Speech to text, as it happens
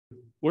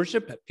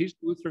worship at Peace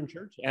Lutheran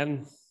Church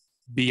and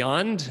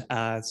beyond,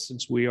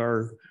 since we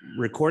are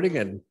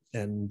recording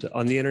and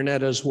on the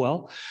internet as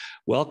well.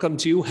 Welcome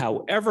to you,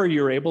 however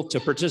you're able to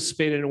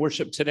participate in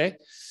worship today,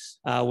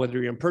 whether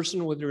you're in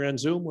person, whether you're on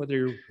Zoom, whether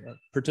you're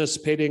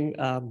participating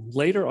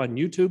later on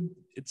YouTube.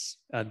 It's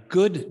a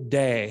good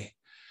day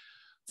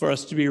for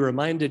us to be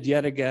reminded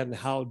yet again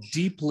how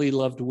deeply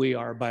loved we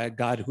are by a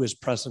God who is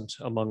present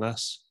among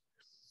us,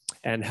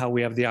 and how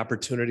we have the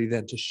opportunity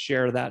then to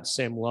share that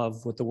same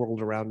love with the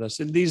world around us.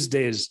 In these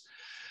days,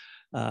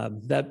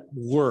 that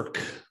work,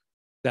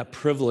 that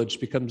privilege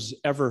becomes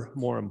ever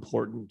more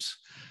important,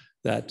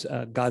 that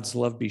God's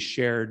love be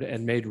shared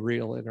and made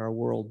real in our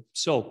world.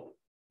 So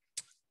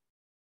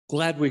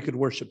glad we could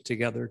worship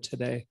together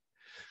today.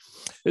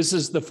 This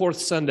is the fourth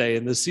Sunday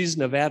in the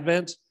season of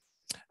Advent.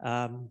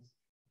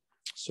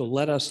 So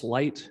let us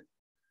light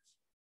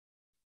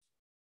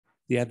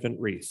the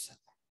Advent wreath.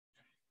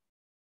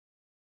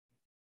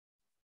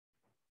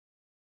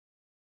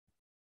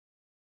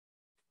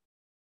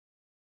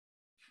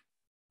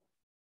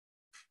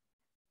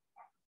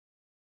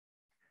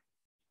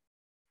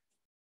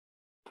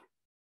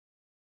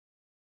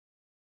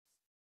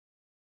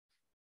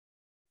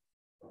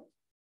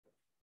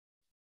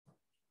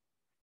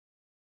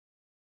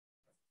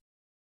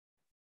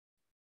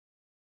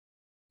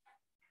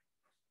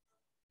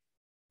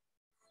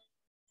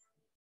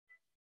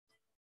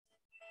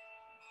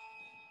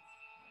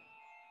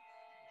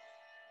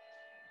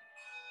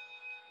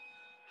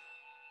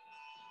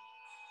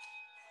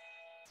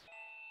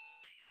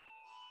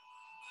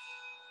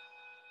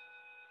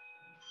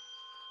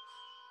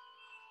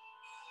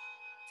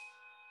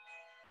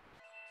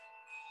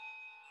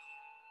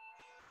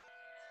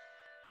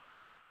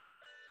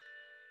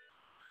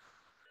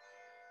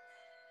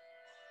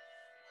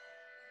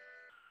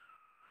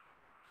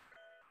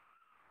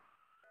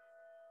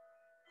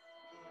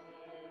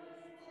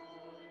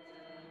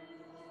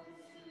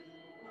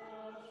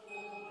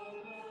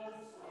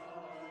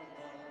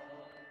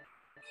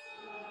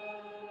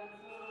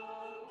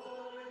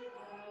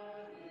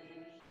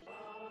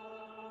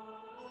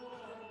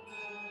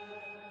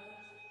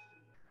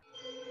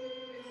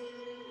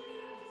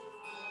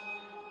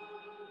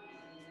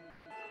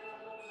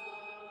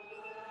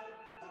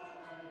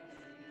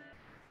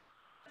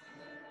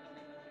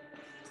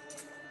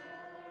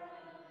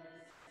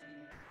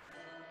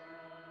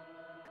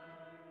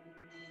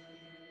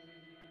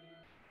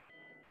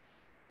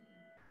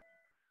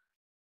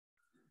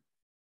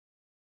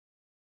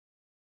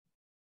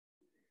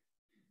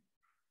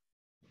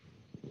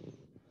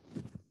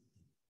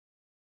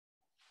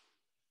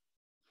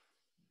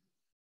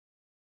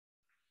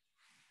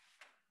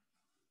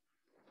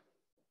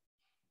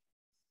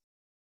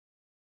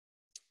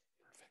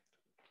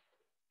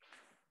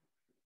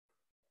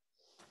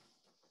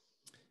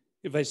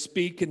 If I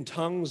speak in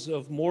tongues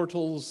of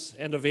mortals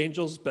and of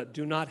angels, but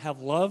do not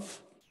have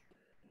love,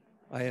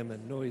 I am a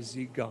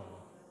noisy gong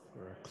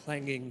or a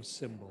clanging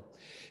cymbal.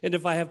 And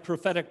if I have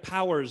prophetic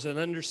powers and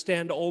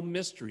understand all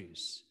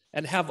mysteries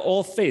and have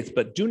all faith,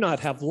 but do not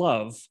have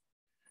love,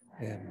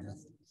 I am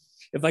nothing.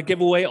 If I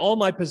give away all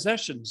my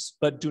possessions,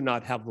 but do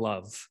not have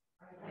love,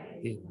 I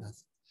am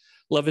nothing.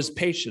 Love is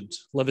patient,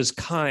 love is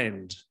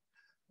kind.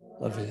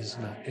 Love is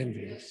not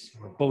envious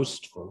or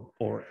boastful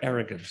or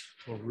arrogant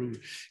or rude.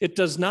 It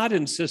does not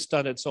insist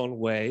on its own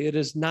way. It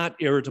is not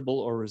irritable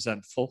or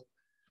resentful.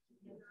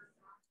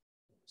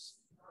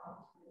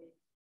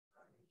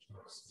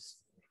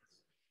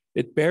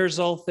 It bears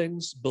all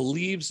things,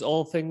 believes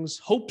all things,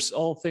 hopes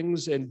all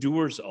things,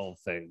 endures all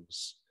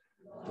things.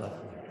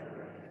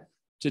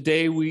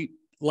 Today we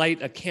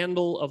light a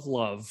candle of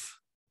love.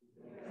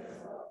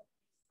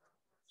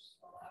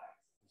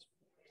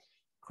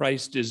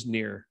 Christ is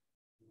near.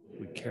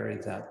 We carry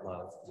that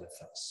love with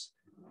us.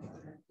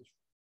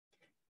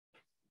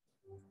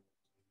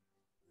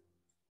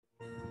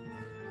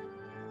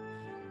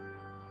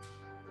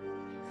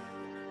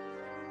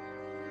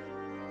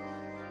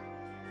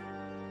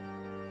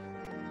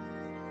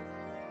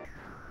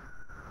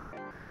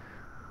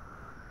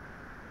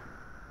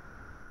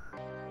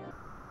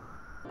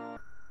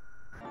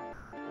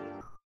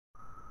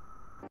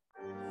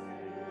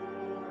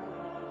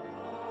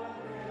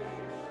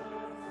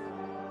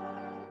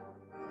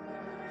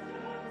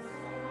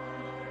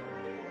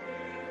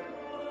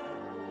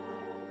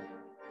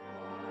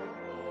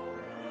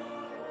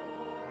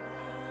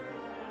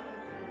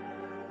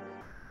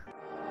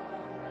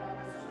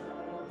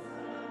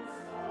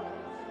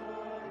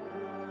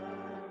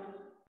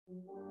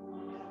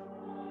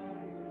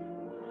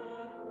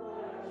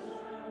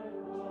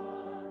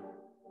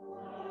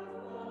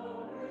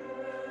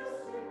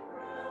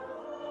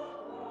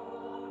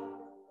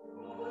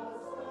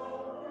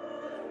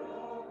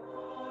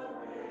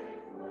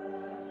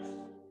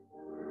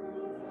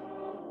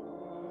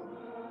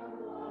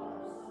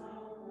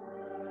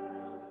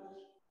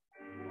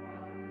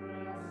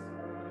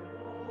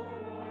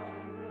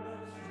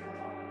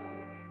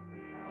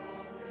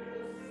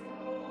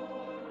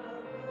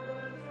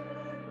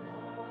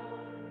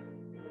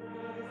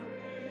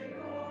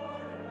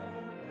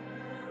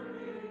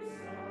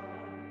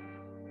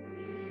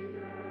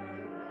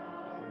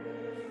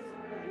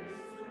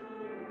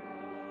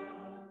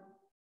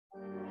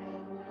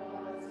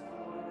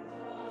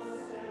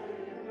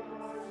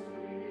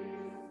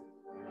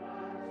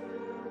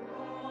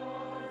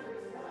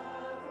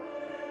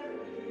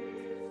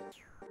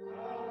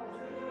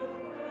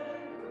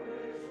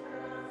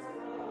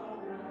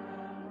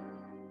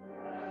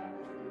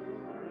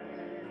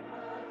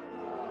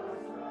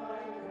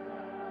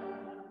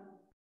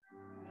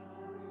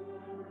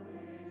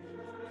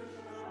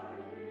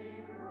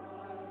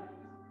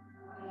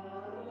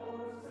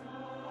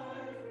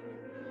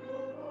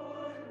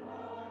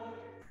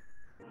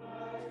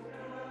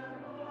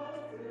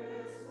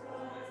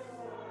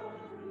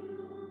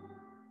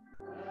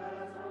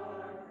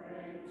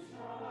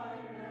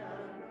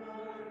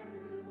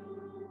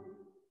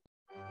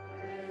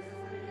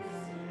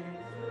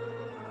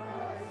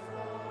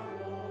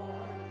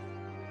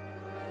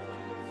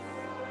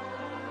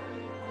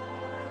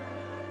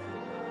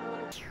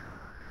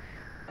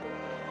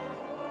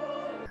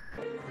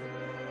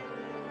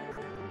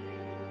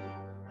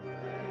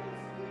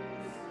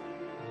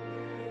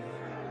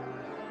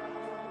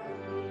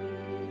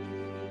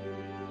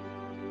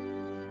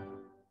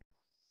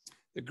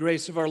 The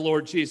grace of our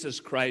Lord Jesus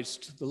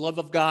Christ, the love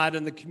of God,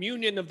 and the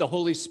communion of the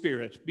Holy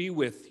Spirit be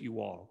with you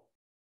all.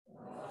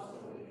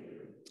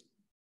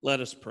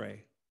 Let us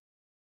pray.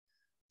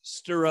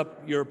 Stir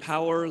up your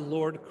power,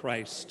 Lord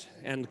Christ,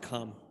 and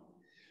come.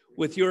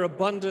 With your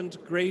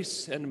abundant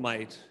grace and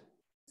might,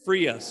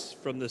 free us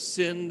from the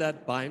sin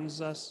that binds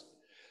us,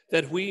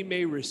 that we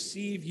may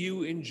receive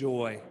you in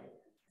joy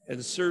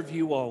and serve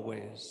you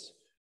always.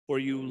 For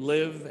you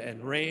live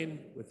and reign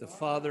with the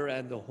Father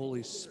and the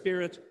Holy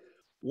Spirit,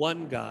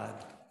 one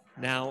God,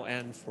 now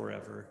and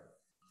forever.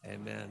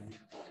 Amen.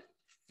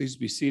 Please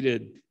be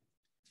seated.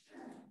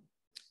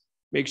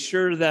 Make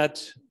sure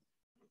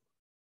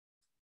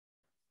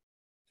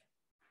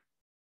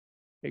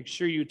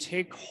you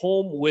take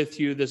home with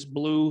you this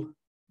blue,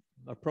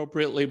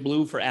 appropriately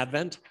blue for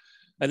Advent,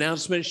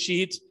 announcement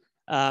sheet,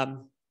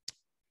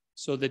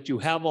 so that you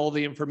have all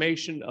the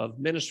information of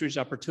ministries,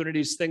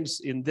 opportunities,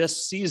 things in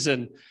this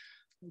season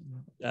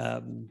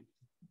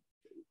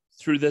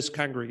through this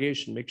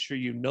congregation. Make sure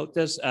you note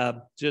this.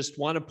 Just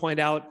want to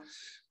point out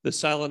the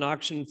silent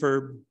auction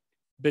for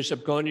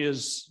Bishop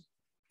Gonya's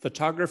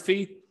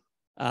photography.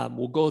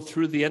 We'll go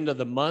through the end of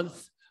the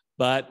month,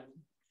 but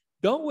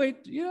don't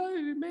wait.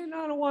 You may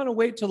not want to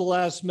wait till the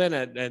last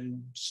minute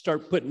and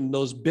start putting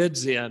those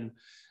bids in.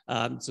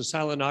 It's a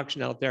silent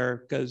auction out there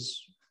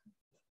because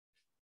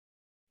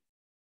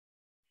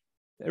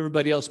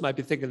everybody else might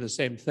be thinking the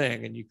same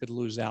thing and you could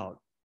lose out.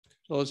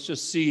 So let's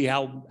just see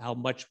how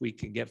much we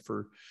can get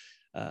for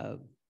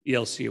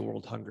ELC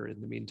World Hunger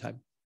in the meantime.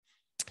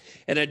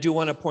 And I do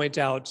want to point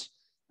out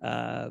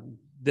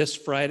this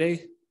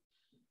Friday,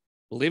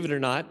 believe it or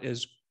not,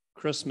 is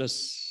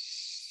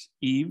Christmas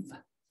Eve.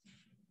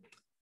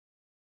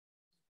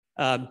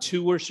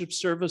 2 worship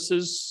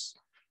services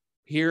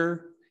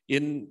here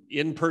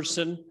in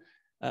person,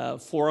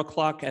 4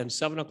 o'clock and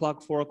 7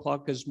 o'clock. 4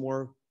 o'clock is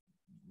more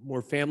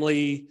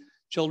family,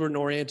 children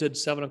oriented.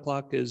 7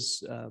 o'clock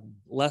is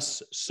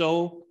less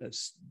so.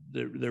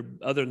 They're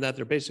other than that,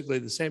 they're basically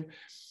the same.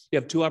 You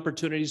have 2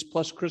 opportunities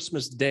plus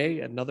Christmas Day,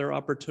 another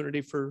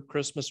opportunity for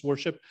Christmas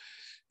worship.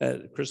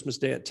 Christmas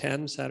Day at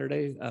 10,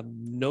 Saturday.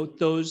 Note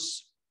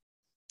those,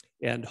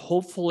 and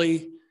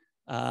hopefully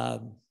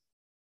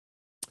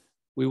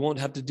we won't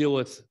have to deal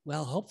with,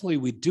 well, hopefully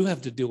we do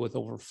have to deal with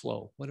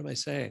overflow. What am I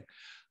saying?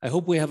 I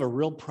hope we have a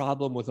real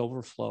problem with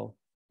overflow.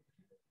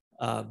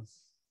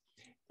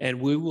 And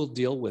we will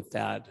deal with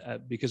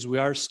that because we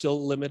are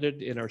still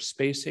limited in our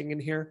spacing in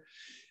here,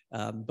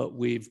 but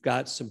we've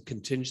got some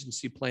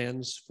contingency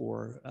plans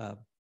for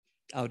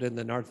out in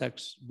the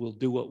narthex. We'll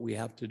do what we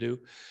have to do.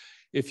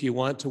 If you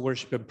want to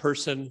worship in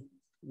person,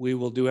 we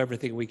will do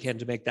everything we can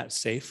to make that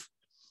safe.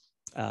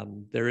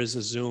 There is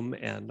a Zoom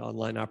and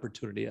online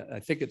opportunity. I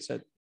think it's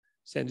at,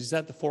 Sandy, is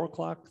that the 4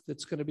 o'clock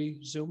that's going to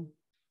be Zoom?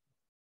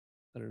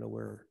 I don't know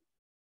where.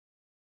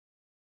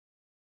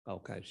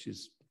 Okay,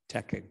 she's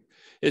teching.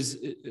 Is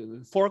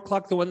 4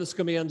 o'clock the one that's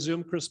going to be on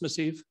Zoom Christmas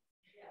Eve?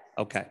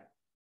 Okay.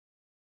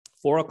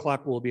 4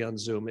 o'clock will be on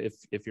Zoom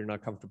if you're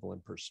not comfortable in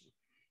person.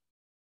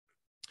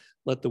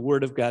 Let the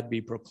word of God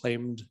be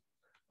proclaimed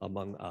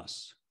among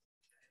us.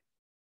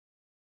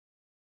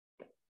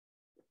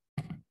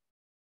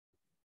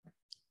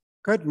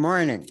 Good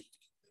morning.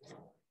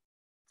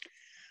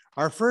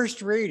 Our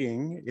first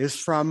reading is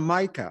from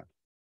Micah,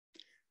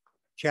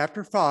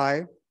 chapter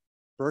 5,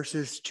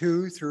 verses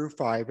 2 through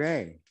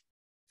 5a.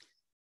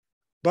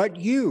 But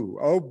you,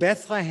 O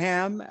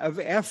Bethlehem of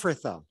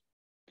Ephrathah,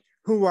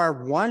 who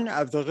are one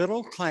of the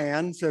little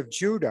clans of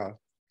Judah,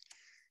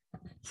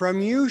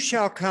 from you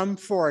shall come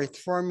forth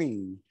for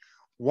me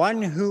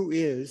one who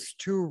is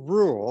to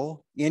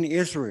rule in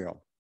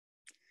Israel,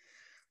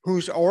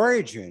 whose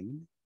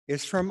origin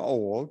is from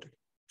old,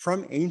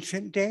 from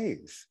ancient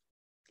days.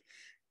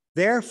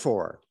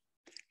 Therefore,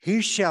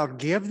 he shall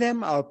give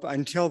them up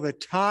until the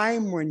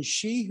time when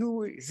she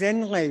who is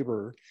in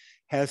labor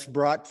has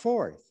brought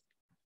forth.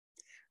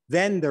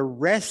 Then the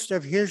rest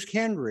of his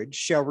kindred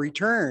shall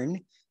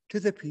return to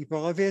the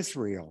people of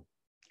Israel.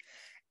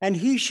 And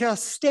he shall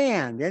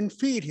stand and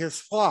feed his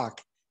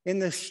flock in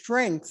the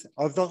strength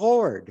of the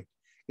Lord,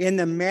 in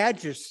the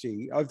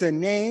majesty of the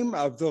name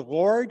of the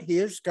Lord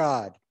his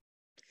God.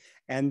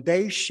 And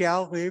they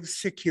shall live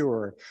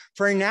secure.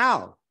 For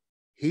now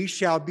he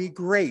shall be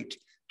great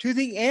to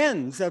the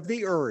ends of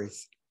the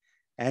earth,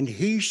 and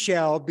he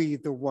shall be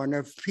the one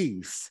of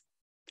peace.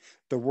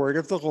 The word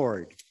of the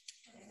Lord.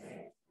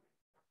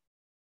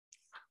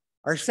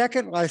 Our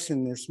second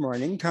lesson this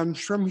morning comes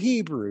from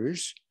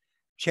Hebrews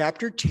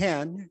chapter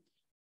 10,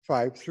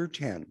 5 through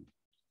 10.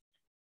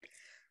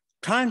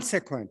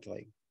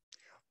 Consequently,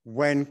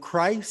 when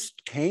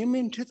Christ came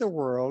into the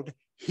world,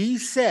 he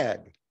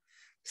said,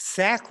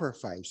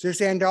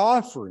 "Sacrifices and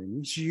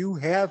offerings you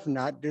have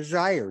not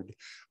desired,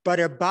 but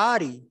a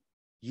body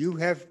you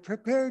have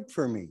prepared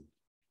for me.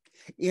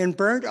 In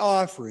burnt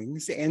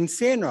offerings and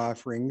sin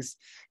offerings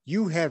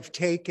you have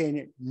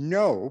taken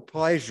no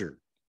pleasure."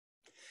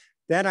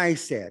 Then I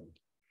said,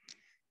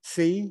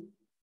 "See,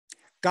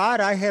 God,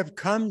 I have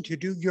come to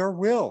do your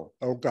will,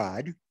 O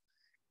God,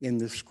 in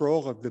the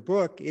scroll of the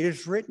book, it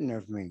is written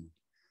of me.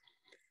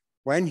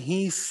 When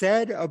he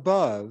said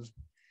above,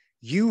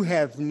 you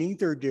have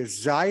neither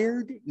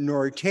desired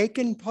nor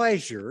taken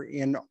pleasure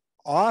in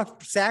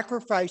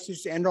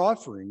sacrifices and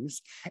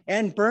offerings,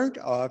 and burnt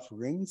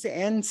offerings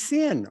and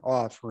sin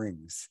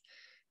offerings.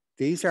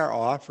 These are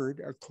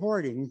offered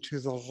according to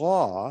the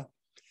law.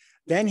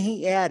 Then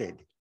he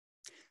added,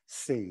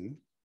 see,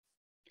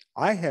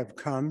 I have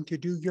come to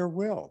do your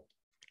will.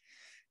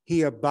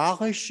 He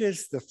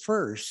abolishes the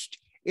first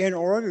in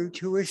order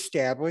to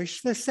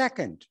establish the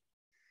second.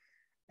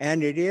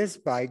 And it is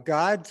by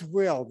God's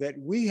will that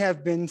we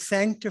have been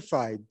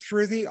sanctified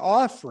through the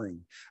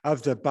offering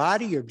of the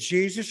body of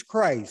Jesus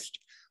Christ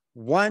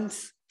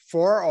once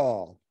for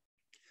all.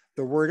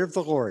 The word of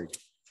the Lord.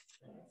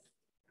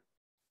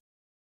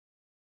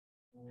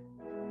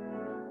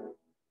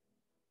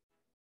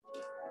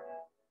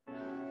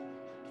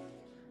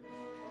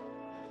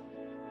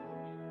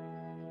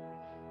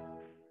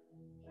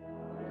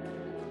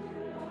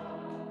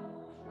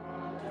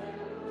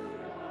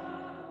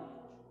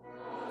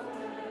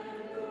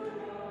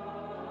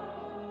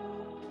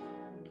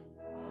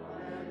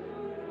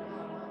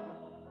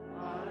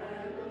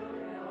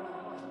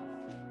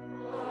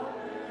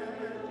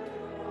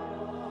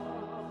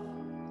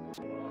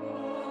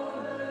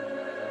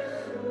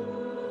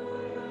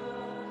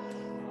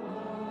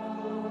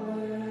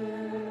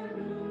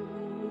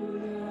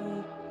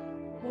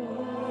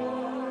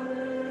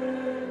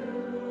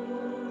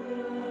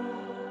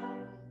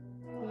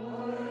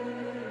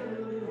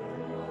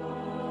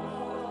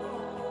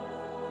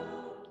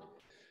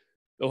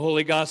 The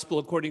Holy Gospel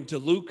according to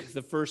Luke,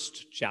 the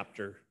first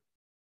chapter.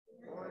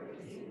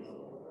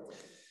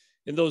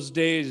 In those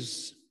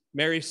days,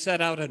 Mary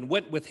set out and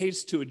went with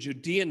haste to a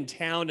Judean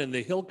town in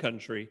the hill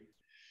country,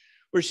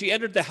 where she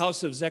entered the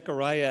house of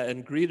Zechariah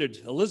and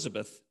greeted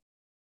Elizabeth.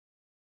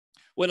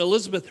 When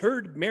Elizabeth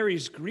heard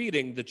Mary's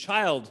greeting, the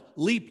child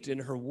leaped in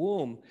her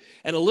womb,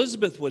 and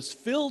Elizabeth was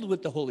filled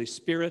with the Holy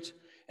Spirit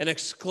and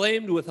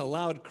exclaimed with a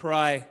loud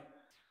cry,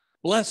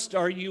 "Blessed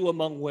are you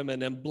among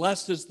women, and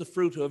blessed is the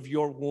fruit of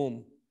your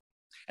womb.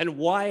 And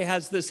why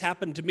has this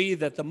happened to me,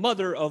 that the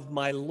mother of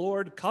my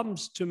Lord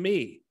comes to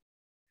me?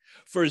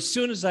 For as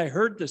soon as I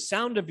heard the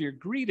sound of your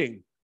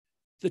greeting,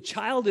 the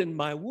child in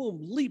my womb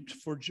leaped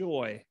for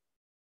joy.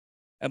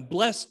 And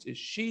blessed is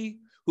she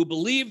who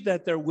believed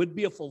that there would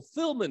be a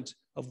fulfillment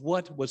of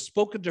what was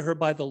spoken to her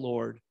by the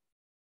Lord."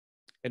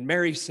 And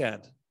Mary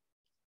said,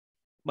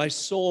 "My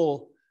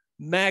soul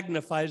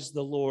magnifies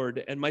the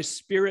Lord, and my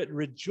spirit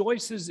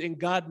rejoices in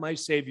God my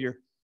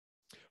Savior,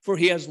 for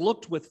he has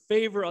looked with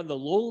favor on the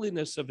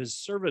lowliness of his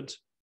servant.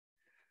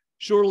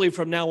 Surely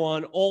from now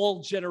on,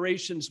 all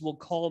generations will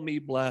call me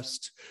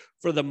blessed,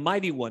 for the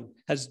Mighty One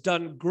has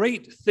done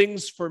great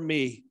things for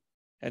me,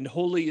 and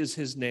holy is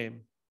his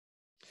name.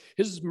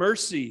 His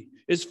mercy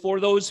is for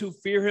those who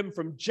fear him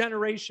from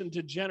generation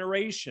to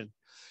generation.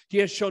 He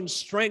has shown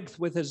strength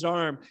with his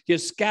arm. He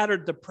has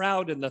scattered the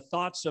proud in the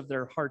thoughts of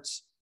their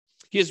hearts.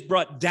 He has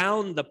brought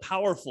down the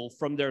powerful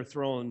from their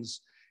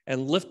thrones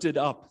and lifted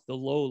up the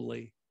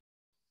lowly.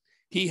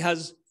 He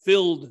has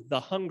filled the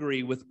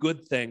hungry with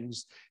good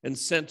things and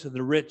sent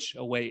the rich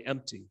away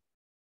empty.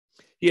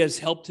 He has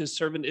helped his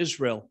servant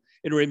Israel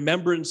in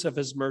remembrance of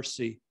his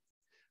mercy,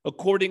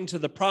 according to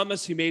the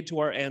promise he made to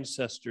our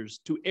ancestors,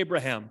 to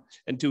Abraham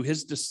and to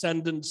his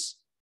descendants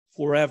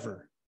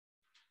forever."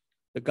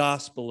 The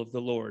gospel of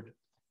the Lord.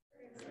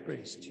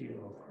 Praise to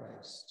you, O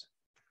Christ.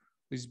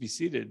 Please be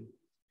seated.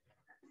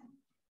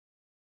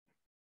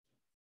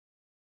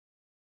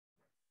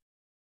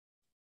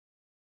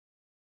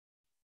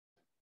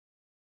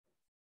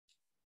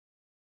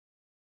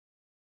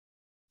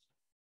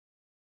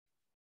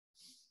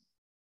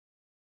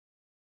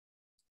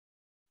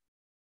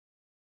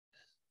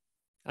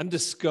 I'm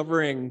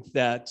discovering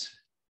that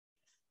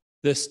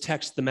this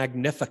text, the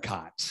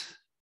Magnificat,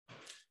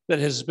 that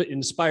has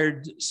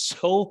inspired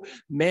so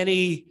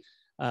many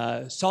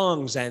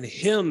songs and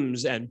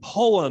hymns and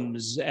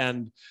poems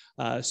and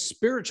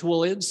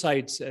spiritual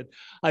insights. And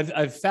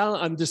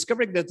I'm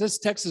discovering that this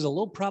text is a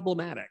little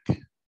problematic,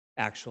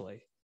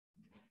 actually.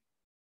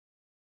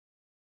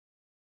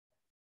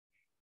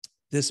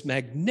 This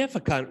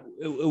Magnificat,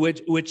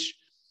 which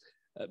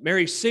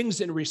Mary sings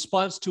in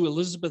response to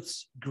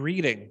Elizabeth's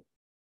greeting,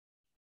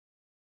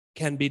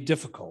 can be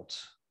difficult.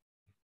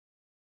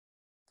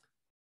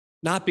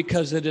 Not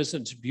because it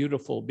isn't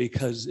beautiful,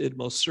 because it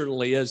most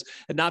certainly is,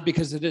 and not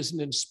because it isn't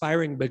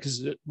inspiring,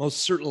 because it most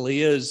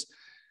certainly is.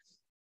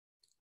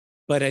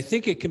 But I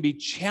think it can be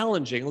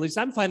challenging, at least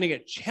I'm finding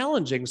it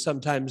challenging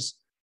sometimes,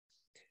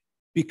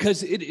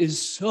 because it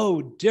is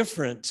so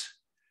different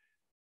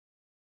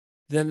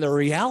than the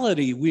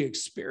reality we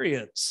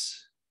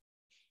experience.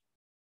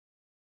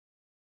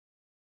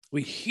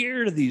 We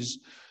hear these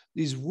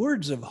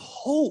words of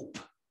hope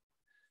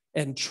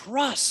and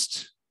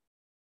trust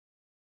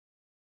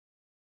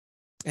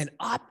and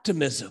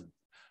optimism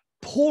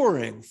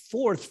pouring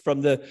forth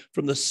from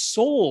the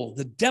soul,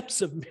 the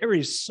depths of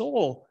Mary's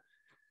soul.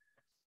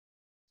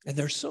 And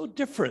they're so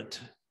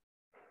different.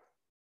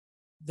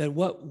 than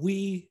what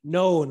we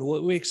know and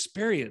what we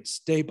experience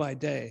day by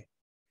day.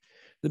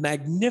 The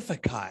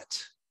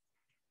Magnificat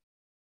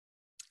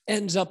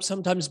ends up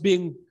sometimes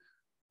being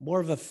more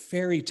of a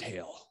fairy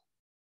tale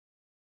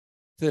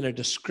than a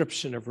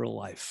description of real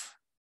life.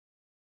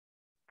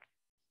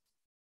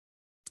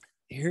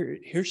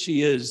 Here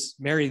she is,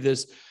 Mary,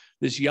 this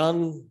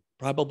young,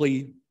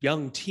 probably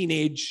young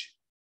teenage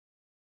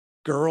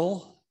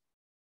girl,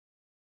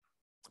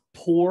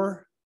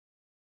 poor,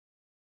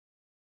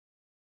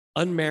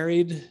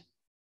 unmarried,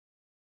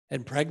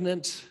 and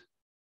pregnant.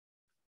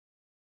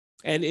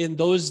 And in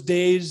those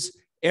days,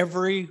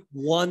 every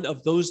one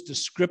of those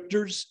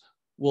descriptors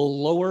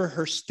will lower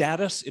her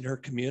status in her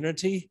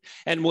community.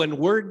 And when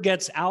word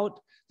gets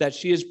out that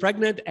she is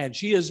pregnant and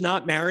she is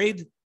not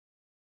married,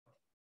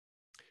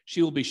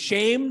 she will be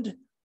shamed.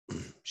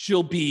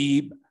 She'll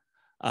be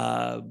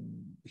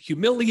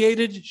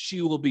humiliated.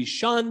 She will be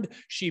shunned.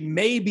 She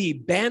may be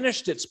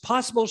banished. It's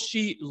possible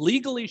she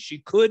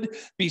could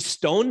be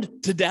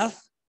stoned to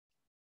death.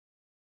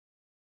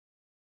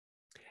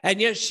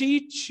 And yet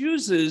she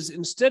chooses,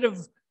 instead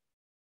of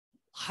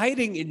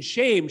hiding in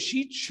shame,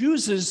 she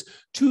chooses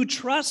to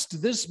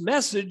trust this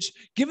message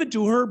given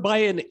to her by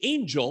an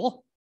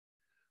angel.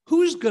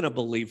 Who's going to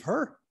believe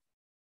her?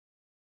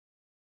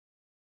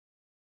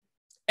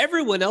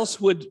 Everyone else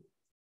would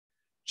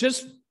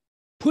just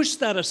push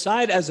that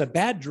aside as a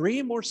bad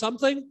dream or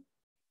something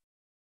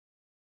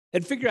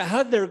and figure out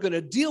how they're going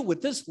to deal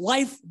with this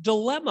life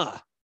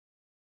dilemma.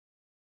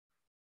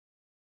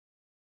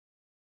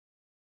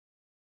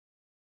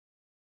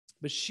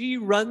 But she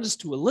runs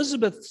to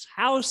Elizabeth's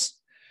house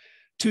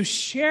to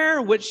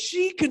share what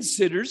she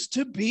considers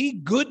to be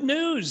good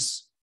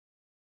news.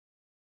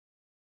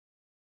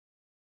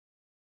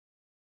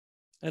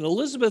 And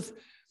Elizabeth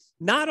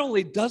not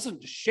only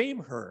doesn't shame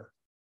her,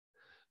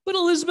 but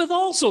Elizabeth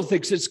also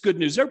thinks it's good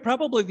news. They're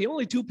probably the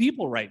only two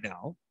people right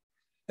now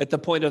at the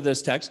point of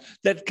this text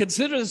that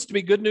consider this to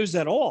be good news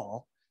at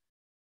all.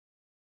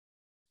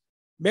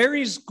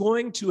 Mary's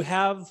going to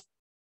have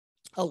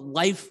a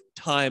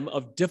lifetime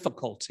of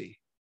difficulty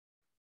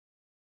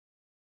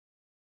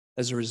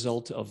as a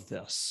result of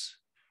this.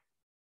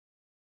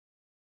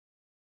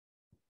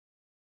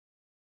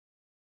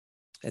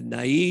 And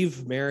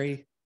naive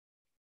Mary,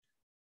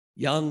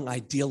 young,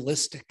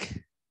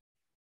 idealistic,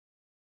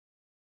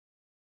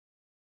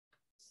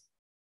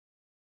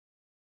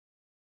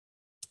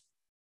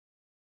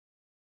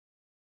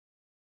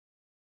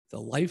 the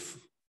life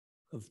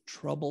of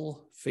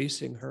trouble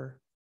facing her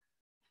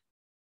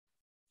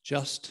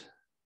just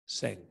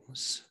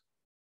sings.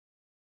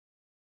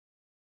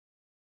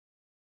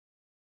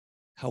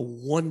 How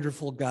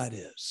wonderful God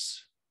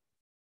is.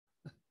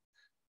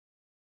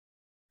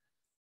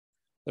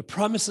 The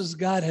promises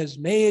God has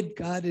made,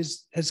 God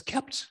has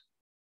kept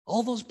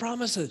all those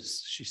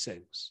promises, she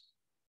sings.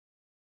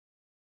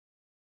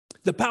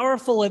 The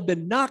powerful have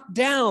been knocked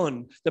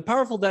down. The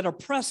powerful that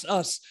oppress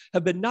us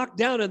have been knocked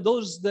down, and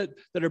those that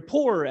are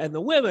poor and the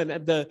women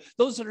and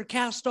those that are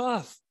cast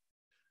off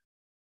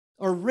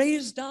are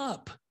raised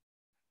up.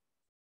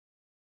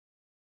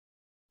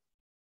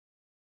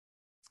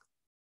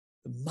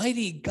 The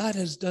mighty God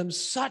has done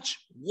such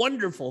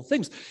wonderful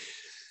things.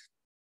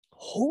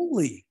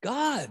 Holy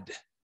God,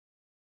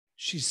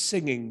 she's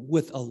singing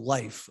with a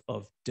life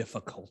of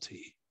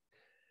difficulty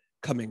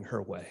coming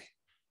her way.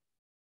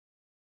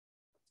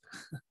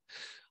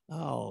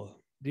 Oh,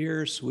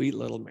 dear, sweet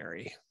little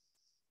Mary.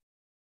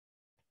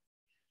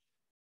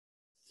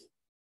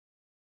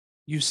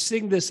 You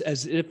sing this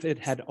as if it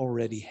had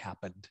already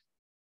happened.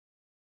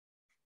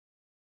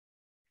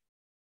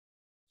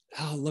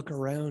 Oh, look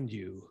around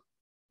you,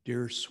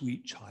 dear,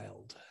 sweet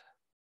child.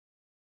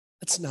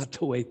 That's not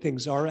the way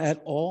things are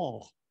at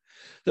all.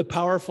 The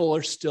powerful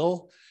are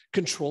still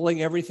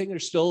controlling everything. They're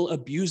still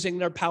abusing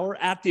their power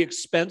at the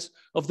expense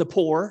of the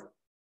poor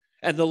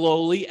and the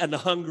lowly and the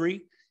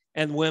hungry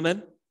and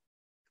women.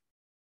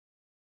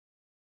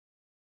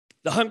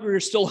 The hungry are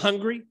still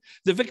hungry.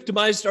 The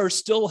victimized are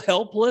still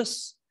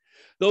helpless.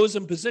 Those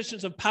in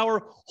positions of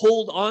power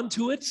hold on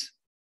to it.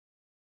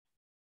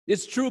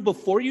 It's true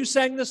before you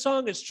sang this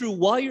song. It's true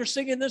while you're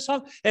singing this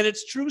song. And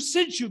it's true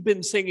since you've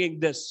been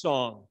singing this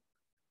song.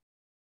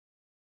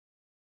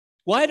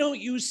 Why don't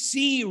you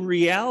see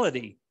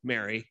reality,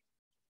 Mary?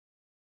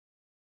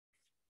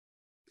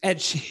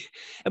 And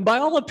by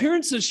all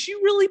appearances, she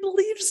really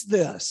believes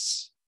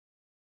this.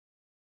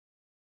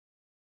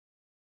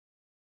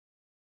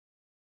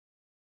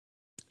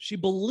 She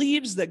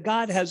believes that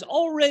God has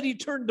already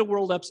turned the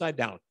world upside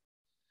down,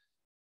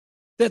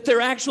 that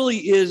there actually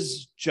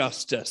is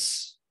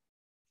justice.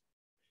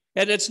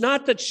 And it's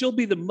not that she'll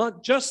be the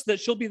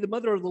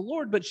mother of the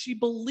Lord, but she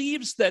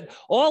believes that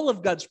all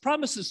of God's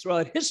promises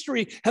throughout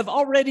history have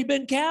already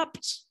been kept.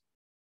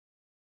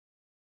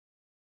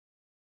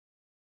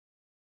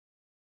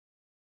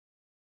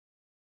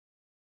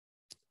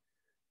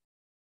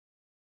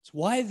 It's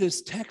why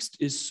this text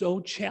is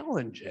so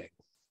challenging.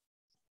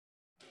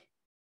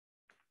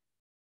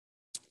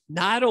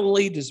 Not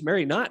only does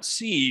Mary not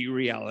see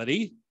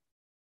reality,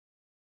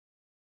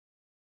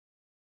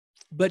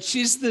 But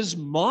she's this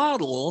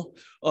model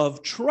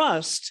of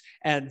trust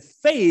and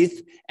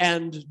faith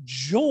and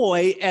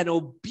joy and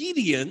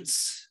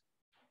obedience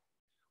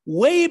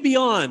way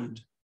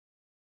beyond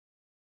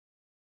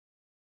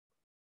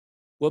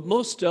what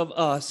most of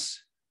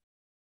us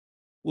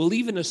will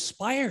even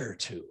aspire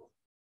to,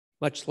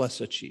 much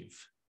less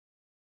achieve.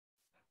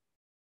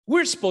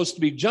 We're supposed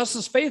to be just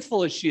as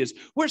faithful as she is.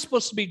 We're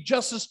supposed to be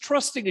just as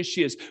trusting as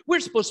she is.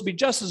 We're supposed to be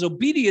just as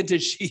obedient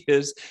as she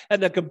is.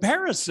 And the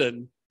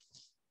comparison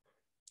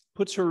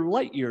puts her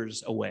light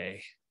years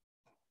away.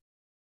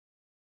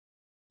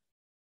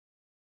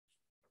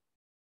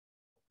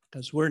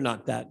 Because we're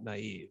not that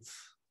naive.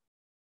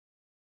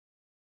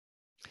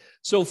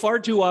 So far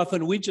too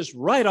often, we just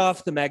write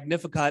off the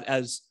Magnificat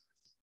as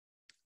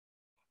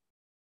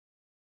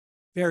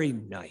very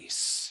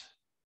nice.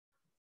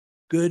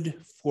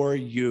 Good for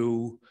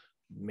you,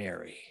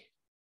 Mary.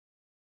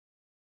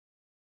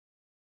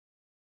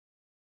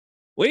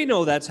 We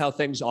know that's how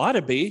things ought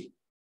to be.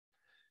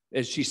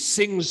 As she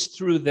sings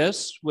through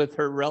this with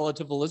her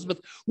relative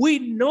Elizabeth, we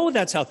know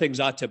that's how things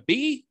ought to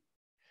be.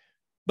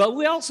 But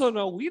we also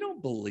know we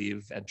don't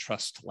believe and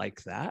trust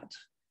like that.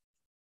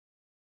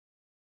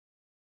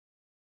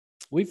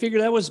 We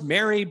figured that was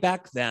Mary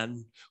back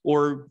then,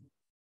 or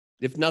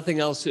if nothing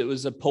else, it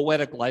was a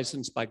poetic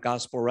license by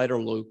gospel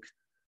writer Luke.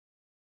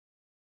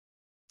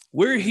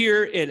 We're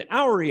here in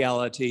our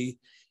reality,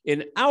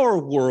 in our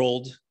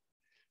world,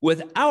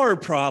 with our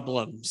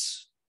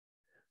problems.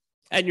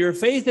 And your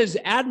faith is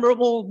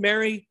admirable,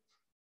 Mary,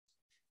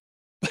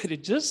 but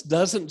it just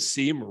doesn't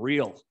seem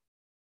real.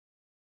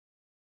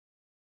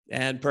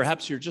 And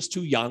perhaps you're just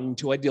too young,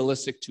 too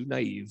idealistic, too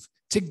naive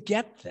to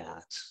get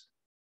that.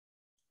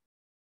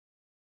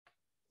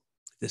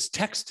 This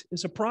text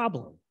is a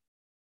problem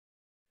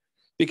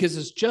because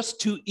it's just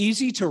too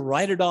easy to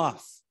write it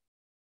off,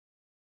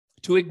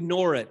 to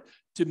ignore it,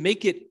 to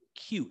make it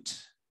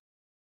cute.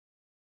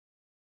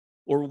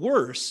 Or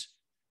worse,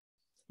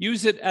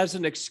 use it as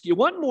an excuse.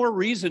 One more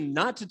reason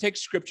not to take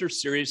Scripture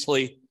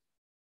seriously,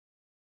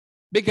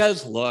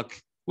 because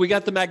look, we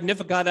got the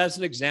Magnificat as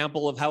an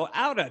example of how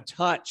out of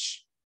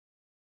touch,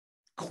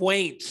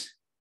 quaint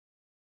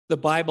the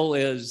Bible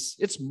is.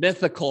 It's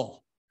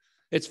mythical.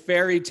 It's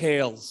fairy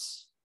tales.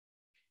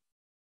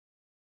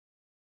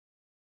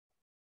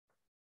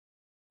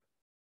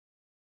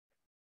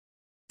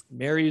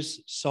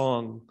 Mary's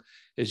song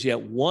is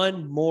yet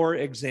one more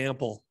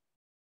example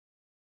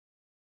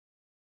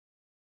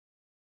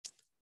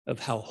of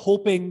how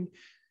hoping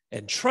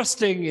and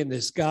trusting in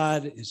this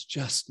God is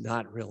just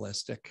not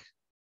realistic.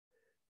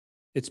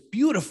 It's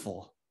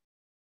beautiful.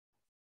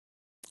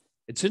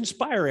 It's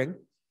inspiring.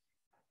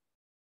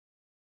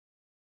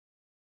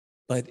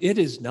 But it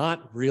is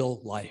not real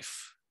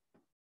life,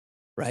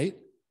 right?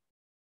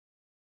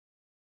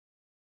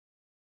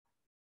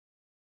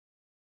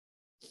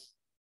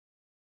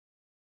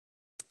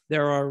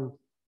 There are,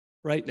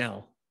 right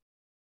now,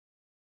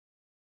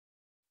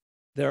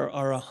 there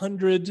are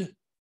 100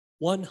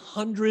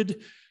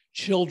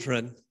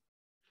 children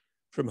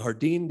from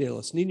Jardín de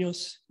los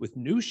Niños with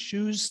new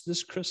shoes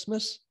this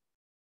Christmas.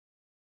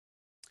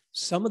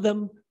 Some of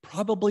them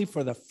probably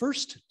for the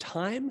first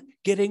time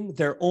getting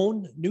their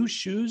own new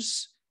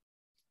shoes,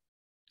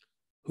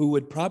 who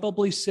would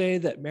probably say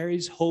that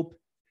Mary's hope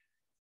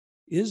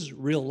is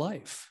real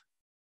life.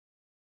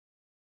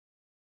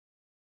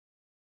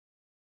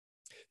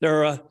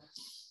 There are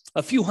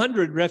a few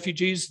hundred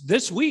refugees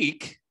this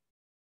week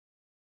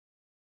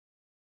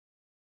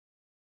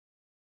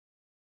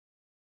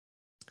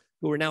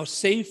who are now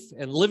safe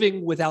and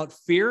living without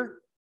fear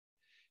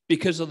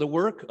because of the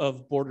work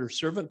of Border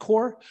Servant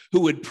Corps,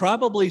 who would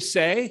probably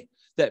say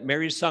that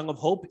Mary's Song of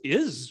Hope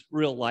is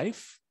real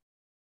life.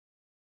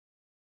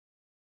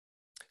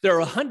 There are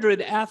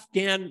 100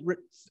 Afghan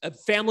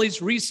families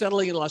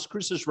resettling in Las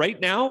Cruces right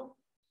now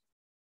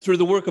through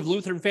the work of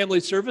Lutheran Family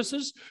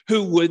Services,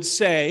 who would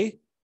say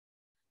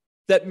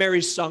that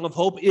Mary's Song of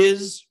Hope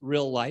is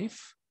real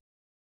life.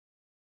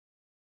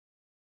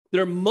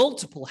 There are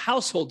multiple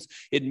households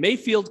in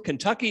Mayfield,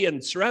 Kentucky,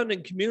 and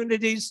surrounding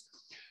communities,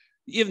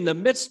 in the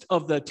midst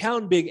of the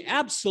town being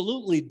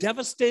absolutely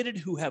devastated,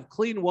 who have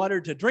clean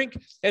water to drink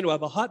and who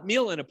have a hot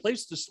meal and a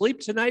place to sleep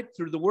tonight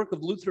through the work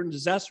of Lutheran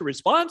Disaster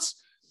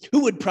Response,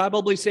 who would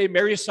probably say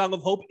Mary's Song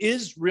of Hope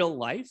is real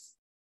life.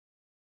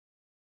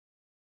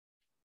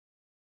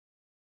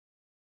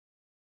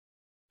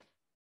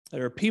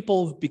 There are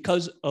people,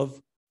 because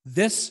of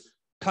this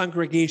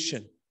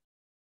congregation,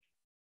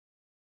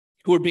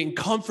 who are being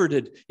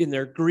comforted in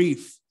their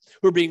grief,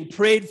 who are being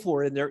prayed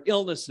for in their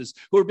illnesses,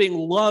 who are being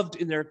loved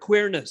in their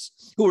queerness,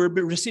 who are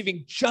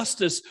receiving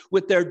justice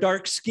with their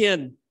dark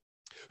skin,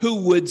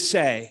 who would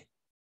say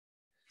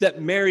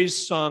that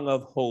Mary's Song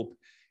of Hope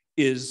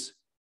is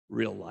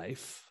real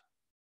life.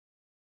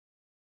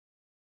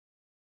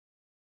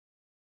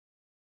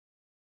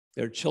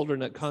 There are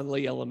children at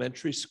Conley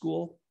Elementary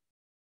School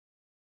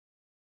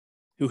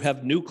who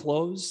have new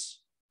clothes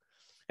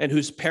and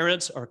whose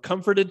parents are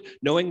comforted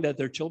knowing that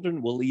their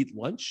children will eat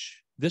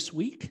lunch this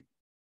week,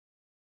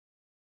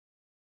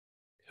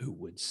 who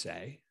would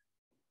say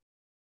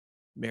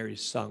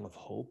Mary's Song of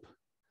Hope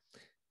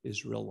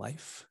is real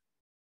life?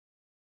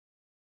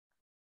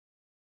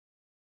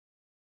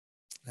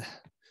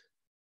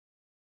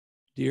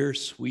 Dear,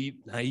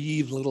 sweet,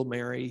 naive little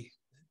Mary,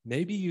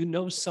 maybe you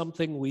know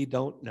something we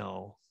don't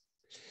know.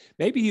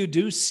 Maybe you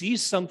do see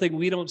something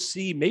we don't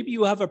see. Maybe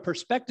you have a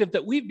perspective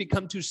that we've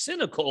become too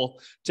cynical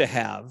to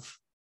have.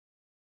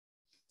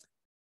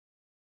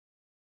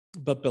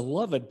 But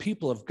beloved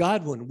people of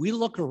God, when we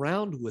look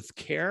around with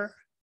care,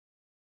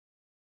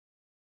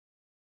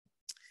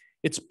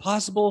 it's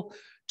possible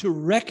to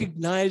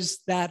recognize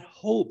that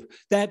hope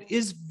that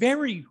is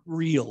very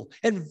real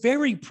and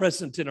very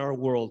present in our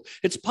world.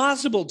 It's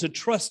possible to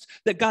trust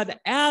that God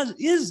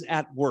is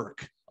at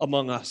work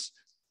among us.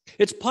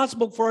 It's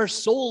possible for our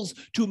souls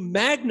to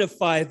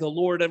magnify the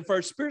Lord and for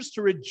our spirits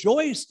to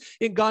rejoice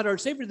in God our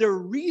Savior. There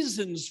are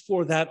reasons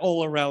for that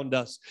all around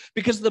us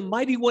because the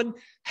Mighty One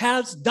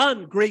has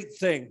done great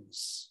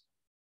things,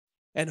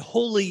 and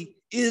holy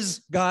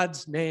is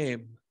God's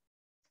name.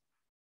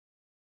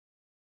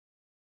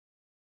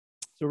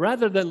 So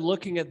rather than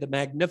looking at the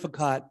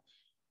Magnificat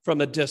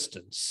from a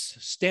distance,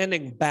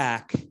 standing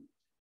back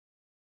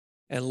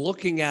and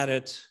looking at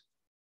it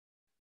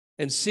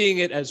and seeing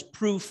it as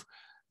proof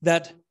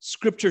that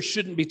Scripture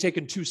shouldn't be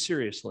taken too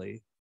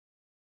seriously,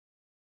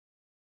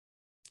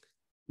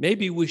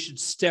 maybe we should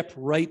step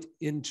right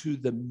into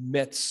the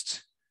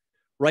midst,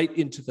 right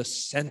into the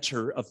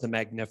center of the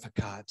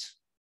Magnificat,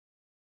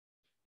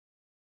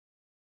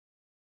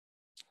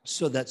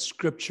 so that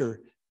Scripture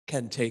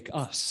can take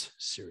us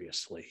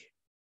seriously.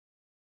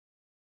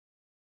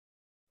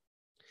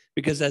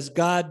 Because as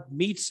God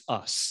meets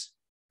us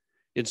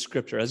in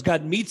Scripture, as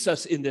God meets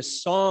us in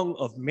this Song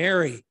of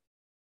Mary,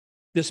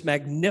 this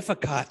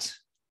Magnificat,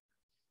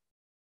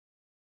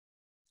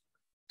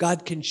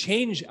 God can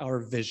change our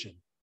vision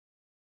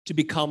to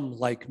become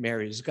like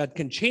Mary's. God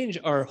can change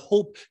our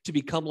hope to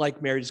become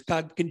like Mary's.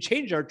 God can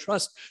change our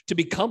trust to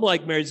become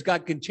like Mary's.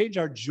 God can change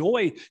our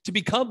joy to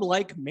become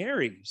like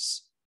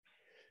Mary's.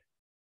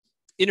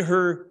 In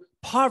her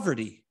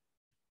poverty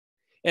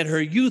and her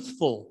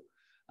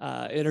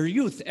in her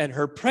youth and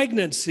her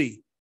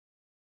pregnancy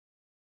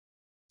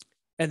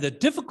and the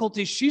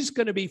difficulties she's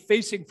going to be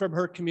facing from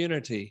her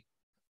community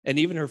and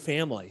even her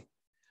family.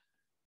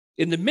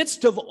 In the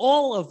midst of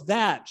all of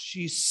that,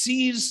 she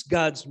sees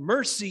God's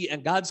mercy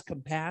and God's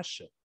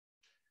compassion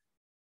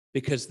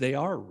because they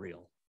are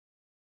real.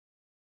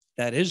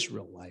 That is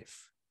real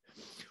life,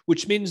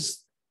 which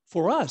means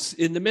for us,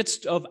 in the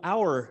midst of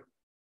our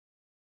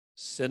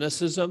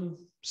cynicism,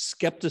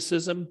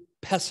 skepticism,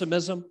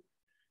 pessimism,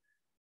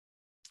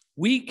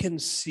 we can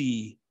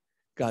see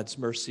God's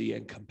mercy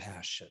and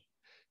compassion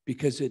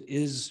because it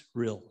is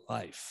real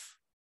life.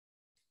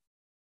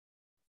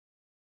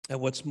 And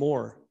what's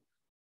more,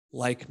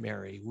 like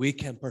Mary, we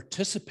can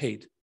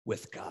participate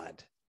with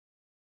God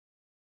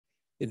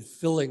in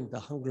filling the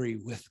hungry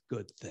with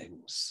good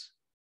things.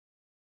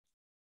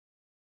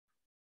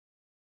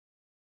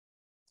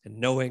 And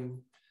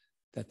knowing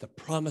that the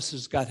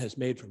promises God has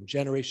made from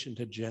generation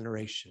to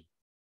generation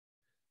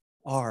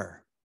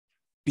are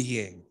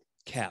being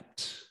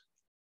kept.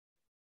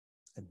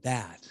 And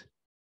that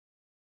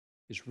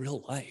is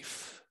real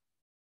life.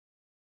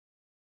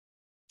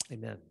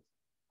 Amen.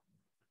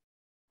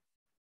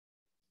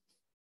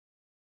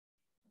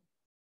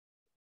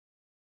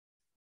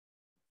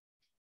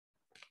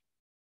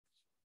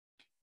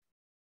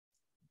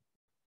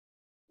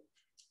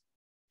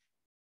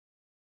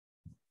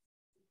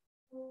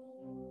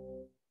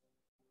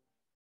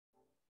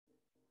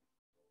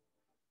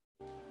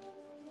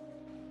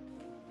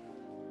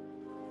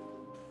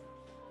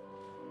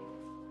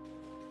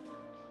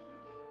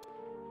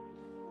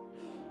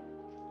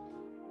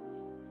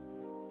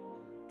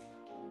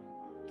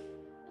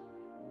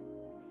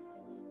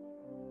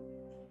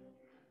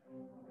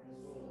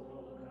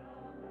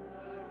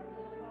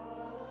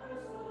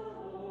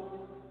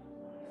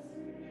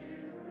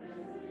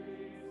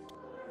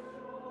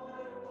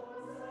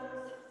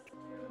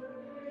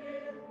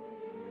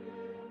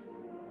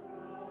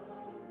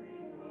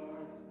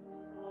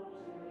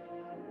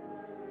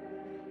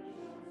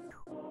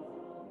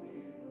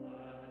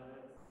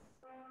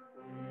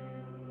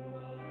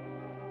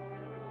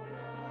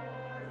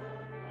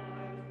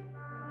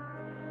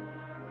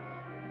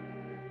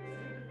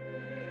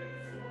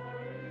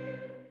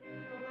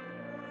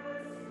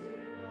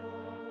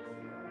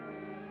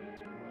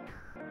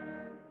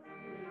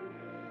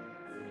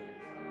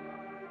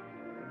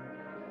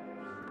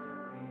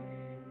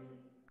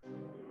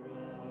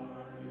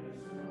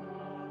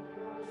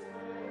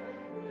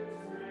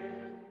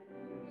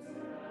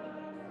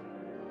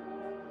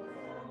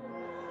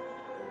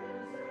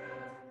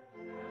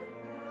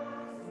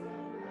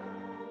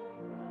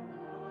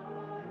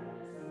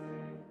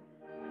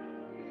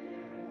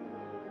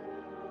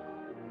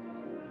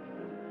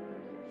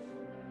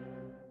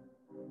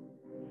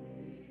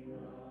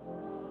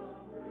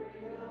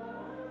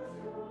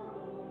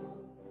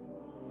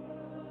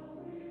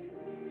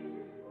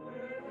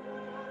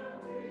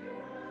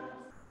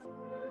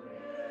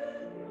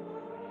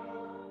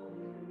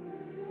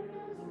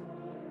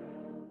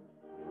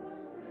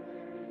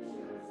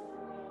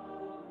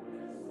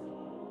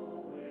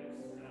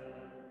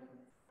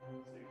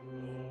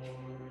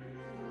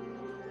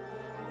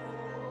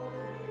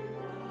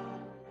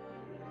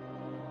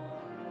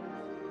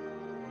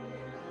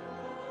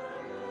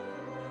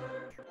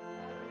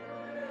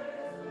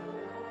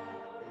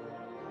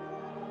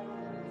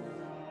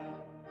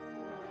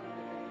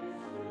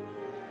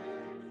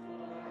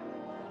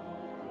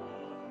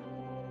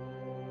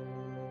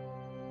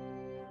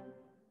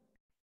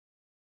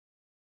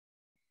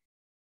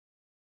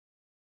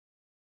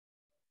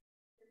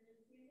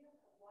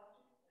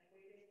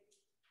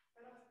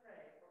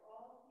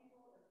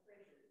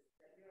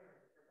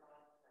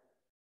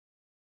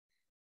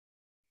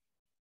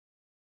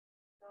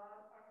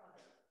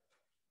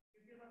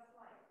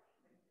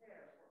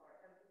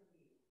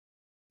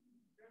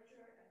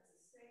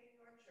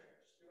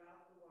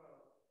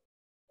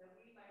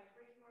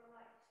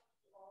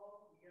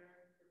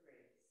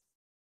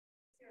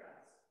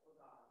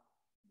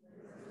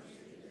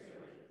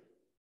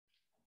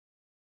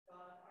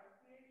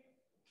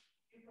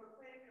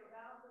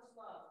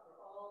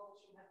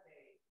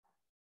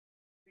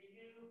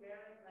 through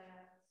barren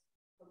lands,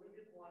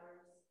 polluted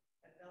waters,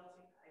 and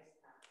melting ice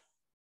caps.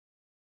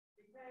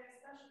 We pray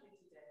especially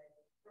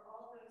today for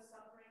all those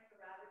suffering the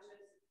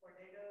ravages of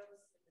tornadoes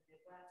in the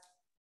Midwest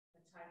and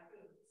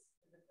typhoons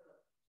in the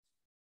Philippines.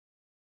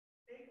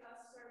 Make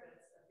us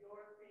servants of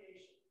your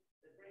creation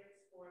that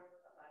brings forth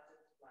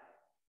abundant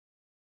life.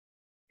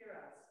 Hear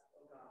us,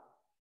 O God.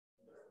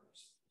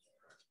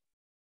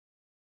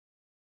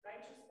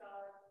 Righteous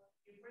God,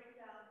 you bring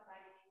down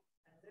mighty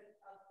and lift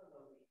up the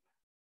lowly.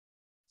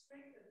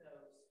 Strengthen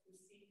those who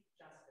seek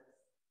justice.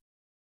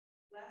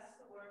 Bless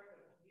the work of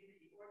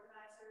community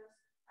organizers,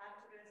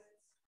 activists,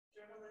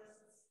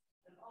 journalists,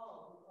 and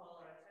all who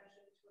call our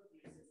attention to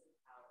abuses of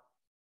power.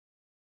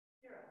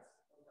 Hear us,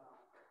 O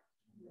God.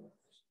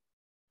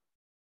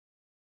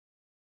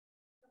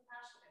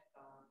 Compassionate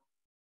God,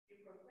 you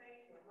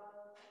proclaim your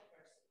love and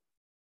mercy.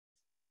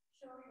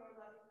 Show your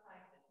loving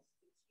kindness to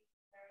teen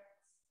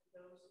parents and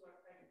those who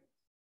are pregnant.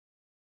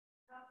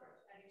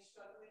 Comfort any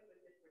struggling with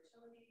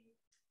infertility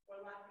or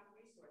lacking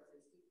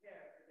resources to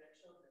care for their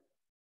children.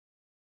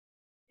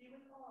 Be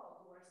with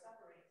all who are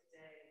suffering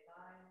today in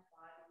mind,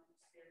 body, and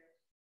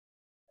spirit,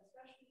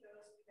 especially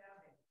those we now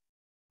name,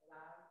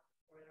 aloud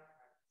or in our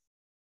hearts.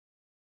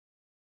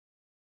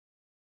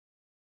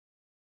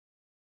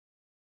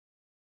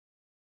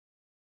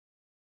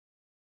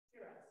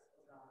 Hear us,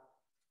 O God.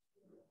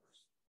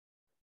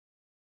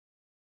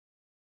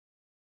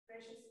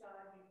 Gracious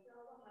God, you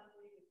fill the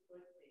hungry with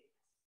good things.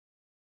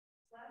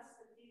 Bless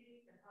the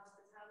feeding and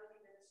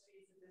hospitality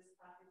ministries of this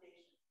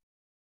congregation,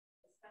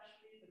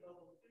 especially the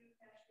mobile food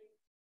pantry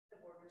the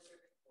Border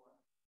Search Corps.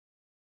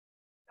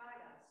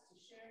 Guide us to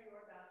share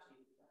your bounty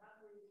with the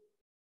hungry,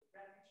 the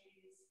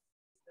refugees,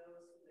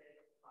 those who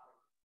live in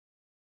poverty.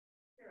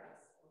 Hear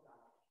us, O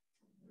God.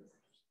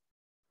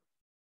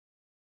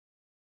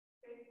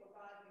 Faithful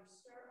God, you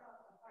stir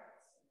up the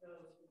hearts of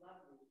those who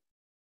love you.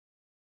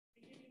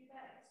 We give you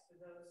thanks for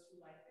those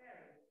who, like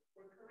Mary,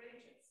 were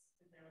courageous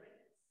in their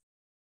witness,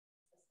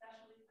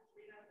 especially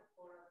Katrina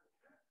Befora,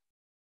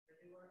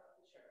 renewer of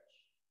the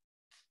church.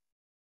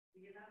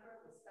 We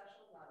remember with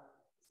special love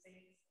the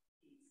saints of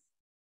peace,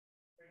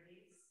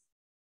 Bernice,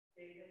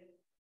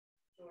 David,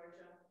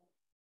 Georgia,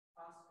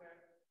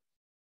 Oscar,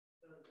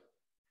 Lily.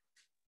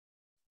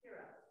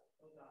 Hear us,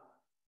 O God.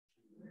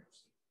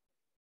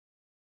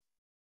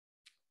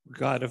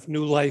 God of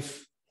new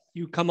life,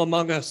 you come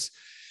among us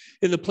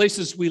in the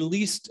places we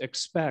least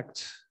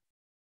expect.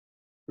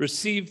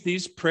 Receive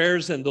these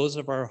prayers and those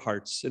of our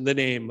hearts in the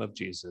name of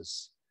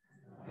Jesus.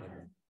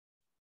 Amen.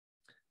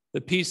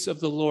 The peace of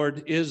the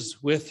Lord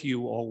is with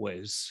you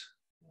always.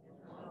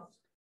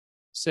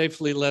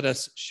 Safely let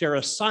us share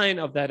a sign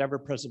of that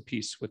ever-present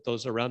peace with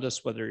those around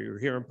us, whether you're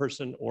here in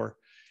person or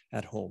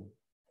at home.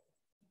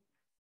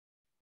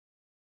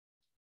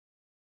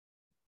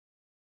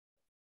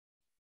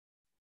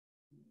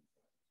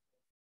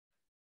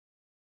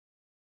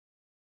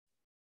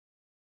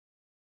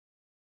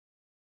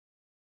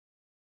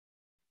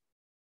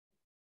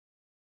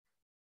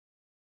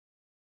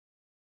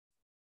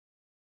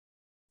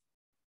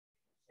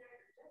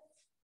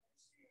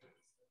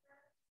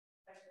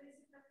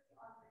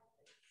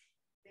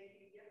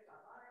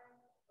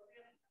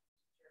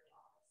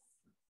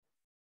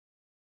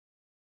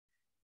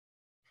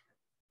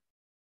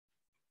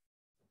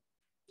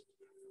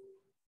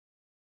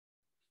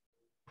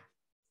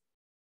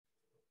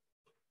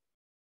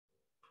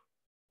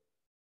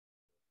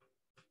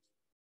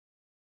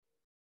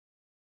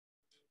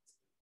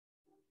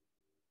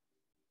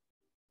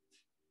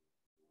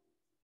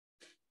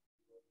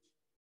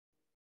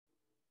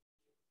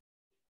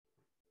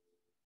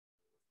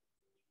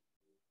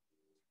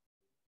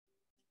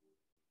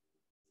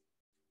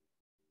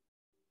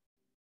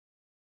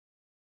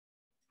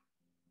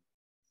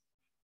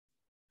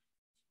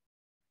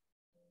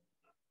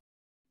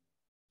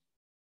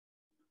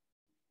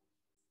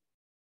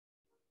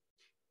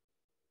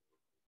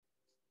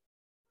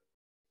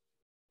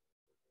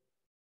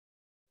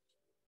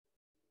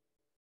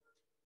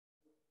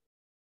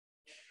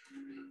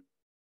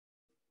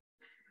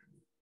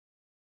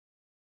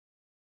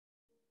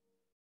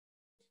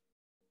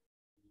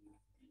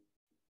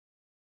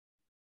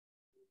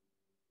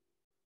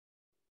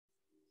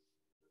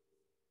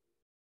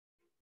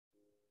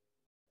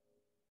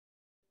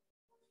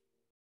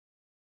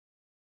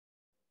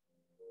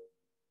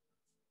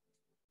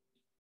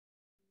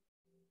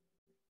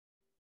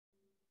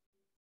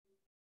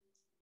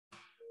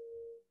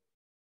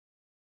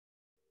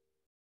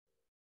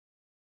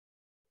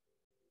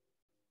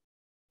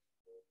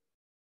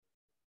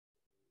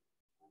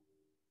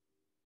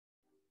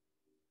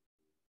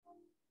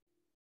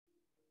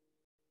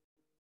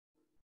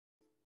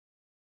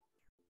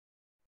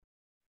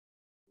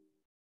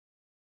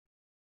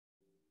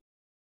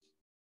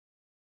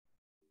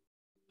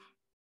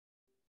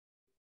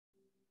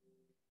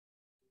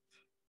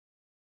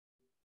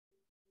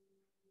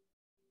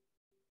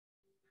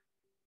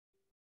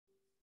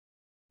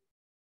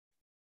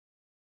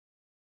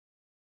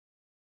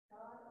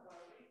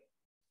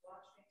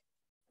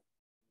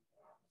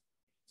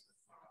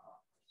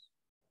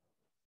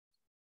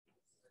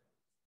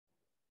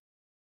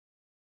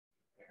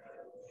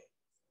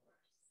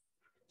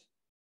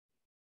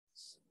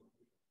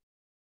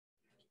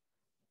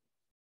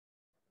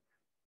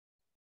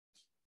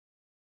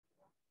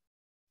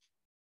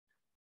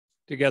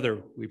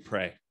 Together we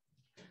pray.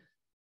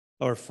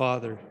 Our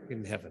Father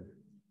in heaven,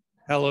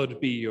 hallowed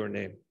be your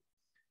name.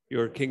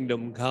 Your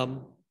kingdom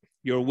come,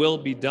 your will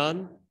be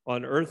done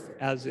on earth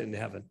as in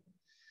heaven.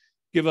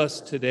 Give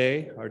us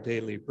today our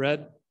daily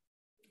bread.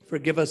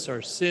 Forgive us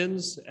our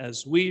sins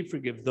as we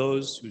forgive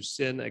those who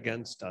sin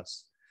against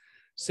us.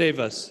 Save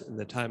us in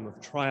the time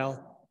of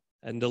trial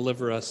and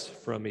deliver us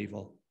from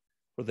evil.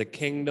 For the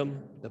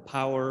kingdom, the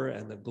power,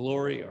 and the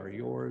glory are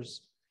yours,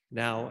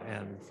 now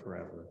and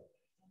forever.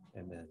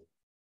 Amen.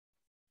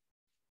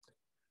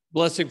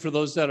 Blessing for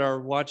those that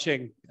are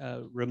watching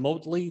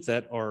remotely,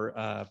 that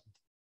are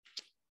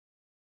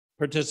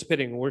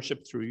participating in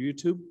worship through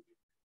YouTube.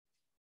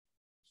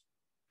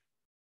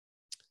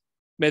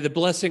 May the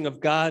blessing of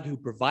God, who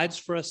provides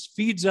for us,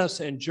 feeds us,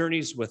 and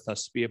journeys with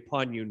us, be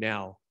upon you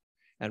now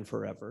and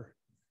forever.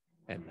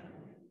 Amen.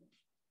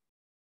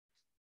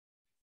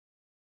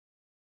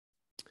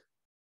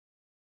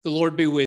 The Lord be with you.